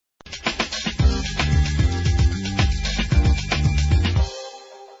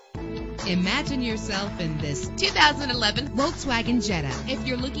Imagine yourself in this 2011 Volkswagen Jetta. If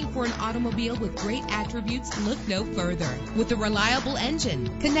you're looking for an automobile with great attributes, look no further. With a reliable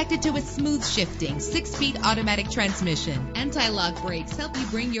engine connected to a smooth shifting 6-speed automatic transmission, anti-lock brakes help you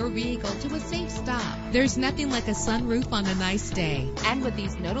bring your vehicle to a safe stop. There's nothing like a sunroof on a nice day. And with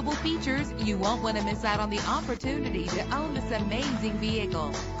these notable features, you won't want to miss out on the opportunity to own this amazing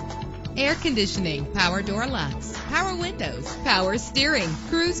vehicle. Air conditioning, power door locks, power windows, power steering,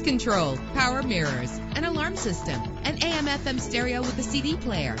 cruise control, power mirrors, an alarm system, an AM/FM stereo with a CD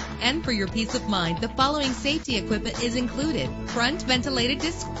player. And for your peace of mind, the following safety equipment is included: front ventilated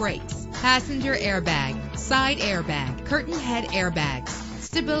disc brakes, passenger airbag, side airbag, curtain head airbags,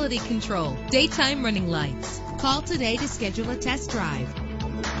 stability control, daytime running lights. Call today to schedule a test drive.